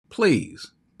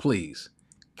please, please,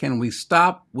 can we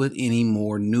stop with any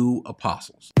more new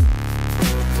apostles?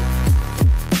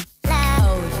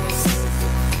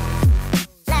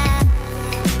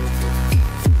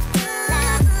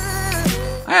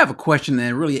 I have a question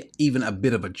and really even a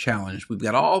bit of a challenge. We've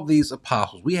got all these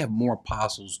apostles. We have more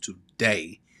apostles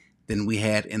today than we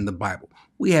had in the Bible.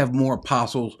 We have more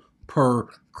apostles per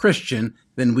Christian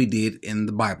than we did in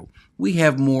the Bible. We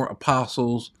have more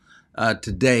apostles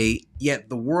today, yet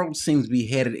the world seems to be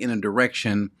headed in a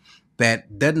direction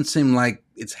that doesn't seem like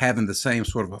it's having the same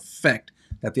sort of effect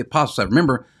that the apostles have.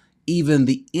 Remember, even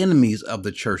the enemies of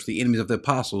the church, the enemies of the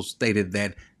apostles, stated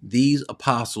that these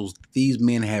apostles, these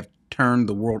men have turned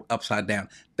the world upside down.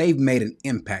 They've made an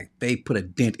impact. They put a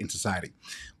dent in society.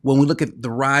 When we look at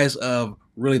the rise of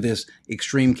really this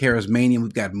extreme charismania,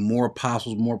 we've got more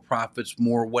apostles, more prophets,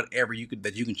 more whatever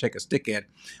that you can check a stick at.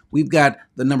 We've got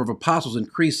the number of apostles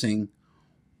increasing.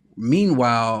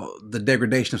 Meanwhile, the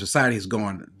degradation of society has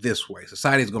gone this way.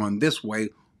 Society has gone this way.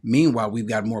 Meanwhile, we've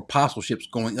got more apostleships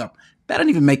going up. That doesn't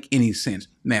even make any sense.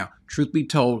 Now, truth be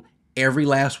told, every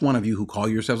last one of you who call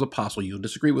yourselves apostle, you'll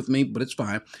disagree with me, but it's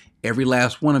fine. Every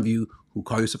last one of you who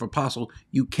call yourself apostle,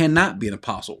 you cannot be an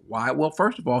apostle. Why? Well,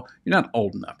 first of all, you're not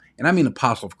old enough. And I mean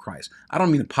apostle of Christ. I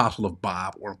don't mean apostle of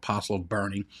Bob or apostle of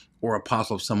Bernie or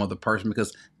apostle of some other person,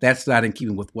 because that's not in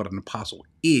keeping with what an apostle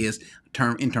is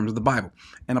in terms of the Bible.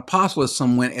 An apostle is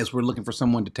someone, as we're looking for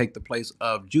someone to take the place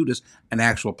of Judas, an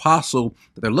actual apostle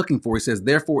that they're looking for. He says,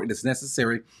 therefore it is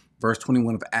necessary, verse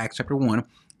 21 of Acts chapter 1,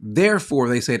 therefore,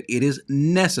 they said, it is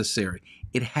necessary.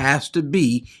 It has to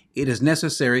be. It is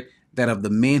necessary that of the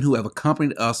men who have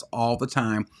accompanied us all the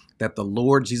time, that the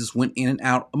Lord Jesus went in and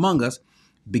out among us,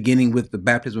 beginning with the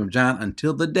baptism of John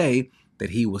until the day that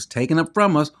he was taken up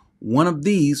from us. One of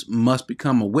these must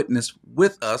become a witness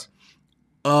with us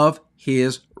of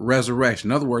his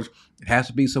resurrection. In other words, it has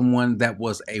to be someone that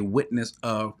was a witness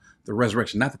of the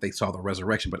resurrection. Not that they saw the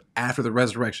resurrection, but after the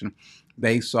resurrection,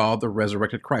 they saw the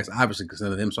resurrected Christ. Obviously, because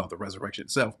none of them saw the resurrection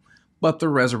itself, but the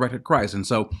resurrected Christ. And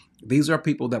so these are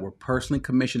people that were personally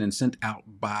commissioned and sent out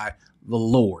by the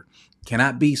Lord.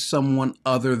 Cannot be someone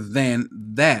other than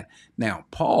that. Now,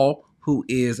 Paul, who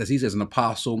is, as he says, an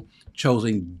apostle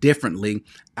chosen differently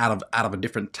out of a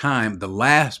different time, the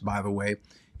last, by the way,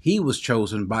 he was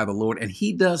chosen by the Lord, and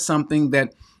he does something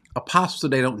that apostles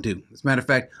today don't do. As a matter of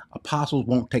fact, apostles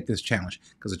won't take this challenge,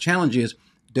 because the challenge is,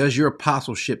 does your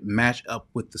apostleship match up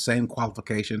with the same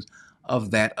qualifications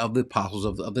of that of the apostles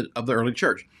of the early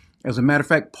church? As a matter of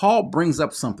fact, Paul brings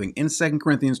up something in 2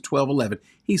 Corinthians 12:11.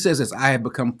 He says this, I have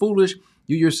become foolish.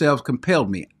 You yourselves compelled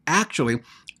me. Actually,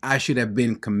 I should have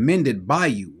been commended by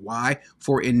you. Why?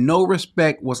 For in no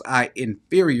respect was I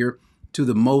inferior to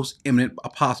the most eminent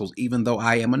apostles, even though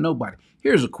I am a nobody.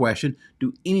 Here's a question.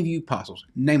 Do any of you apostles,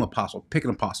 name apostle, pick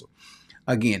an apostle.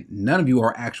 Again, none of you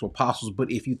are actual apostles,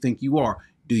 but if you think you are,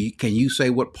 can you say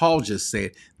what Paul just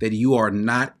said, that you are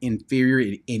not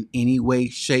inferior in any way,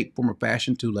 shape, form, or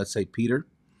fashion to, let's say, Peter,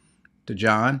 to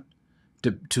John,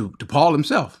 to Paul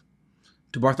himself,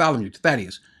 to Bartholomew, to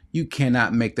Thaddeus? You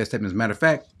cannot make that statement. As a matter of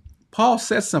fact, Paul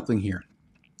says something here.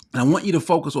 And I want you to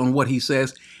focus on what he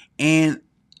says. And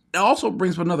it also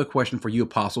brings up another question for you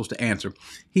apostles to answer.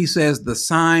 He says, the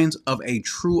signs of a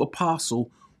true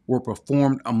apostle were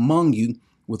performed among you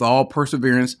with all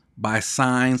perseverance by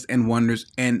signs and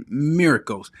wonders and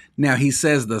miracles. Now, he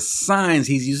says the signs,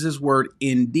 he's used this word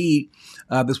indeed,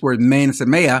 this word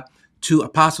mensemea, to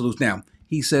apostles. Now,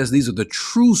 he says these are the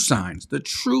true signs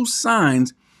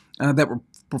that were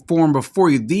performed before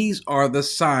you. These are the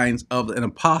signs of an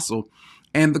apostle.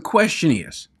 And the question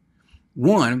is,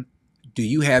 one, do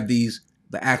you have the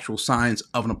actual signs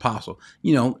of an apostle?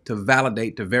 To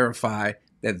validate, to verify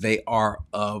that they are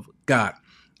of God.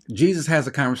 Jesus has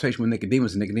a conversation with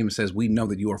Nicodemus, and Nicodemus says, we know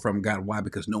that you are from God. Why?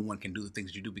 Because no one can do the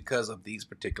things you do because of these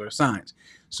particular signs.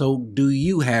 So do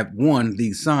you have, one,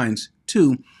 these signs?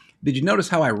 Two, did you notice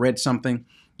how I read something?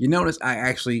 You notice I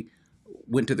actually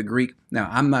went to the Greek. Now,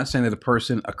 I'm not saying that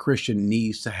a Christian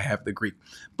needs to have the Greek,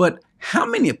 but how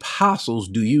many apostles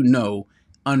do you know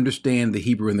understand the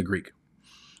Hebrew and the Greek?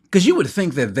 Because you would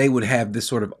think that they would have this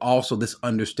sort of also this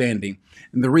understanding.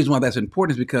 And the reason why that's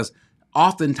important is because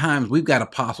oftentimes we've got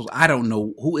apostles. I don't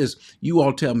know you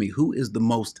all tell me, who is the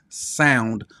most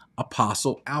sound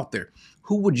apostle out there?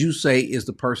 Who would you say is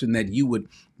the person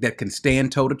that can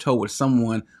stand toe to toe with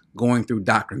someone going through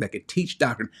doctrine, that could teach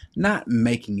doctrine, not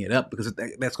making it up, because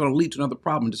that's going to lead to another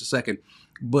problem in just a second.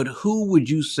 But who would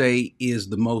you say is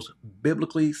the most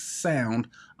biblically sound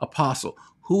apostle?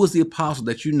 Who is the apostle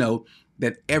that you know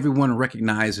that everyone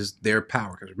recognizes their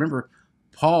power? Because remember,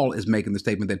 Paul is making the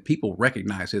statement that people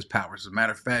recognize his powers. As a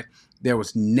matter of fact, there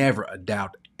was never a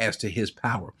doubt as to his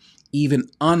power. Even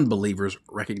unbelievers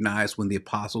recognized when the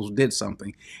apostles did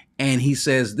something. And he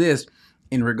says this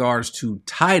in regards to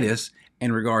Titus,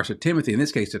 in regards to Timothy, in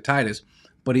this case to Titus,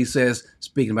 but he says,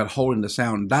 speaking about holding the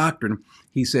sound doctrine,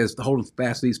 he says, holding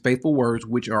fast these faithful words,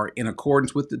 which are in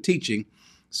accordance with the teaching,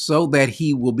 so that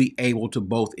he will be able to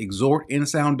both exhort in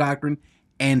sound doctrine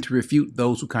and to refute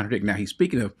those who contradict. Now, he's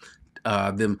speaking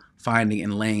of them finding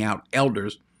and laying out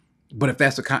elders, but if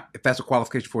that's a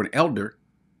qualification for an elder,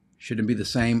 shouldn't it be the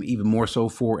same, even more so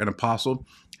for an apostle?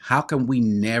 How come we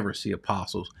never see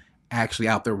apostles actually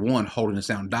out there, one, holding a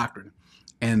sound doctrine,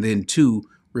 and then two,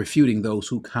 refuting those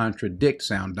who contradict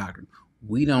sound doctrine?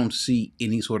 We don't see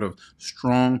any sort of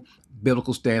strong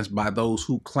biblical stance by those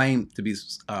who claim to be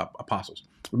apostles.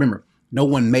 Remember, no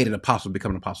one made an apostle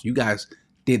become an apostle. You guys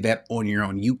did that on your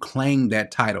own. You claimed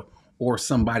that title, or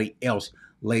somebody else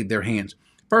laid their hands.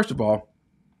 First of all,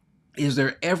 is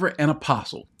there ever an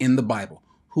apostle in the Bible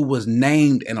who was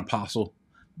named an apostle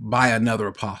by another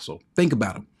apostle? Think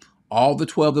about them. All the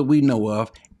 12 that we know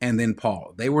of, and then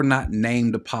Paul. They were not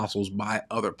named apostles by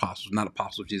other apostles, not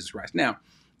apostles of Jesus Christ. Now,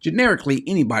 generically,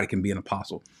 anybody can be an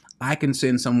apostle. I can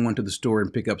send someone to the store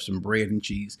and pick up some bread and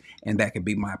cheese, and that can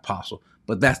be my apostle.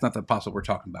 But that's not the apostle we're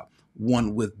talking about.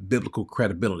 One with biblical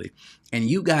credibility. And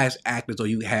you guys act as though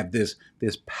you have this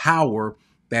power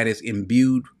that is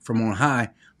imbued from on high,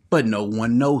 but no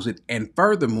one knows it. And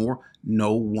furthermore,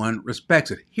 no one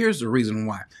respects it. Here's the reason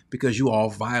why. Because you all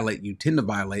violate, you tend to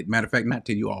violate, matter of fact, not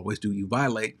tend, you always do, you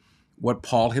violate what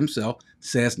Paul himself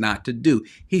says not to do.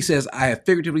 He says, I have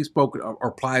figuratively spoken or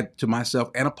applied to myself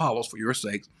and Apollos for your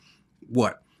sakes.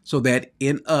 What? So that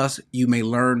in us you may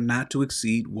learn not to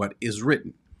exceed what is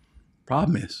written.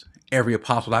 Problem is, every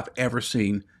apostle I've ever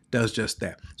seen does just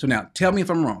that. So now, tell me if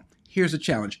I'm wrong. Here's the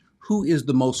challenge. Who is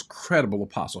the most credible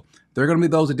apostle? There are going to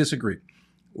be those that disagree.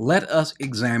 Let us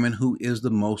examine who is the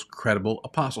most credible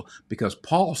apostle, because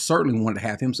Paul certainly wanted to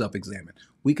have himself examined.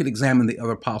 We could examine the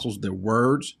other apostles, their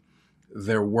words,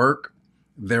 their work,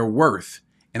 their worth.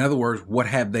 In other words, what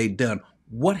have they done?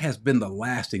 What has been the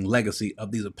lasting legacy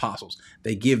of these apostles?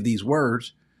 They give these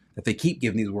words, that they keep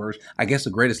giving these words. I guess the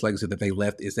greatest legacy that they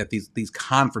left is that these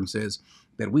conferences,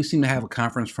 that we seem to have a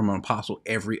conference from an apostle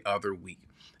every other week,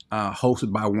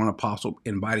 hosted by one apostle,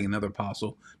 inviting another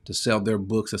apostle to sell their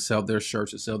books, to sell their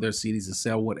shirts, to sell their CDs, to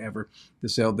sell whatever, to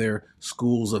sell their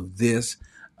schools of this,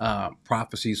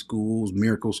 prophecy schools,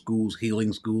 miracle schools,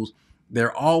 healing schools.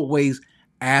 They're always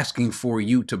asking for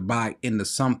you to buy into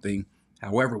something.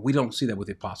 However, we don't see that with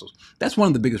the apostles. That's one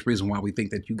of the biggest reasons why we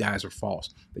think that you guys are false,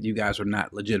 that you guys are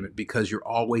not legitimate, because you're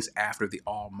always after the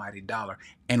almighty dollar.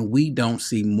 And we don't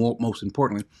see, most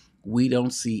importantly, we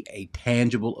don't see a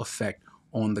tangible effect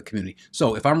on the community.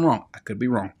 So if I'm wrong, I could be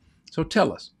wrong. So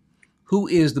tell us, who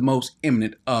is the most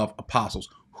eminent of apostles?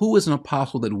 Who is an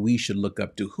apostle that we should look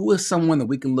up to? Who is someone that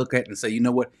we can look at and say, you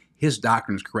know what, his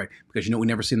doctrine is correct? Because you know we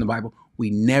never see in the Bible? We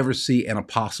never see an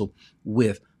apostle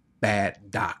with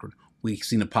bad doctrine. We've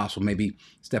seen an apostle maybe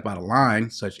step out of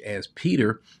line, such as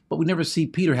Peter, but we never see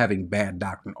Peter having bad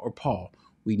doctrine, or Paul.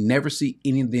 We never see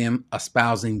any of them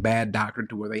espousing bad doctrine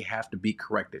to where they have to be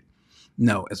corrected.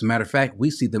 No, as a matter of fact,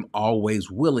 we see them always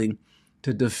willing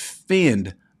to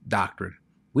defend doctrine.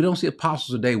 We don't see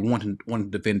apostles today wanting to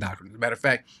defend doctrine. As a matter of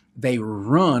fact, they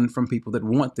run from people that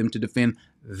want them to defend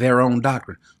their own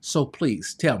doctrine. So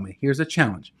please tell me, here's a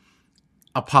challenge.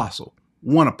 Apostle,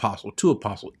 one apostle, two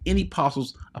apostles, any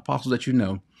apostles that you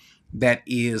know that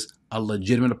is a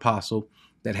legitimate apostle,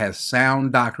 that has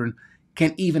sound doctrine,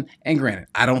 can even, and granted,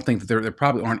 I don't think that there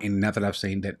probably aren't any, not that I've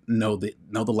seen, that know the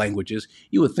languages.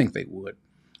 You would think they would,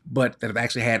 but that have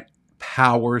actually had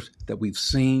powers that we've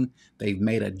seen. They've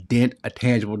made a dent, a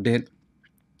tangible dent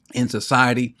in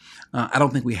society. I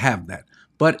don't think we have that.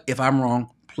 But if I'm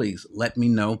wrong, please let me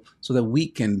know so that we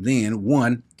can then,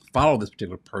 one, follow this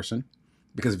particular person,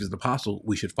 because if it's an apostle,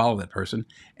 we should follow that person.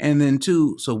 And then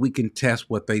two, so we can test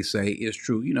what they say is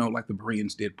true, you know, like the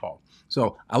Bereans did Paul.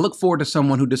 So I look forward to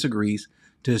someone who disagrees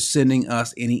to sending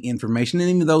us any information. And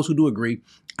even those who do agree,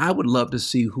 I would love to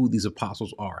see who these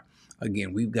apostles are.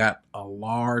 Again, we've got a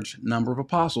large number of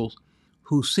apostles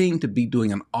who seem to be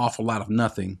doing an awful lot of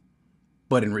nothing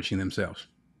but enriching themselves.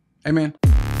 Amen.